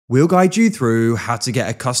We'll guide you through how to get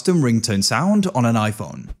a custom ringtone sound on an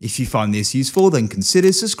iPhone. If you find this useful, then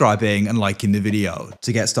consider subscribing and liking the video.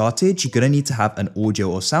 To get started, you're going to need to have an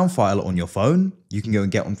audio or sound file on your phone. You can go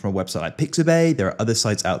and get one from a website like Pixabay. There are other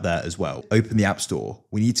sites out there as well. Open the App Store.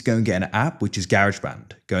 We need to go and get an app, which is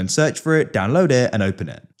GarageBand. Go and search for it, download it, and open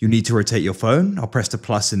it. You need to rotate your phone. I'll press the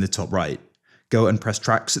plus in the top right. Go and press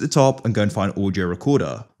tracks at the top and go and find audio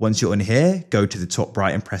recorder. Once you're in here, go to the top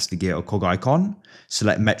right and press the gear or cog icon.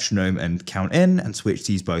 Select metronome and count in and switch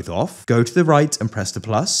these both off. Go to the right and press the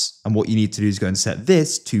plus. And what you need to do is go and set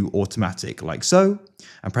this to automatic like so.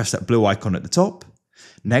 And press that blue icon at the top.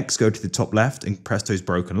 Next, go to the top left and press those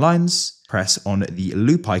broken lines. Press on the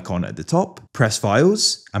loop icon at the top, press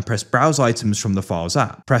files, and press browse items from the files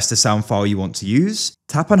app. Press the sound file you want to use,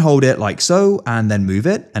 tap and hold it like so, and then move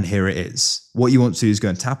it, and here it is. What you want to do is go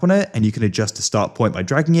and tap on it, and you can adjust the start point by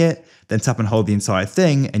dragging it, then tap and hold the entire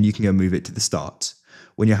thing, and you can go move it to the start.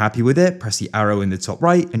 When you're happy with it, press the arrow in the top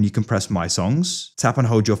right, and you can press My Songs. Tap and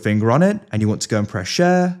hold your finger on it, and you want to go and press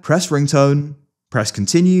Share, press Ringtone, press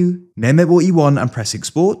continue, name it what you want and press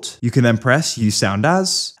export. You can then press use sound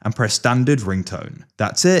as and press standard ringtone.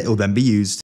 That's it, it'll then be used.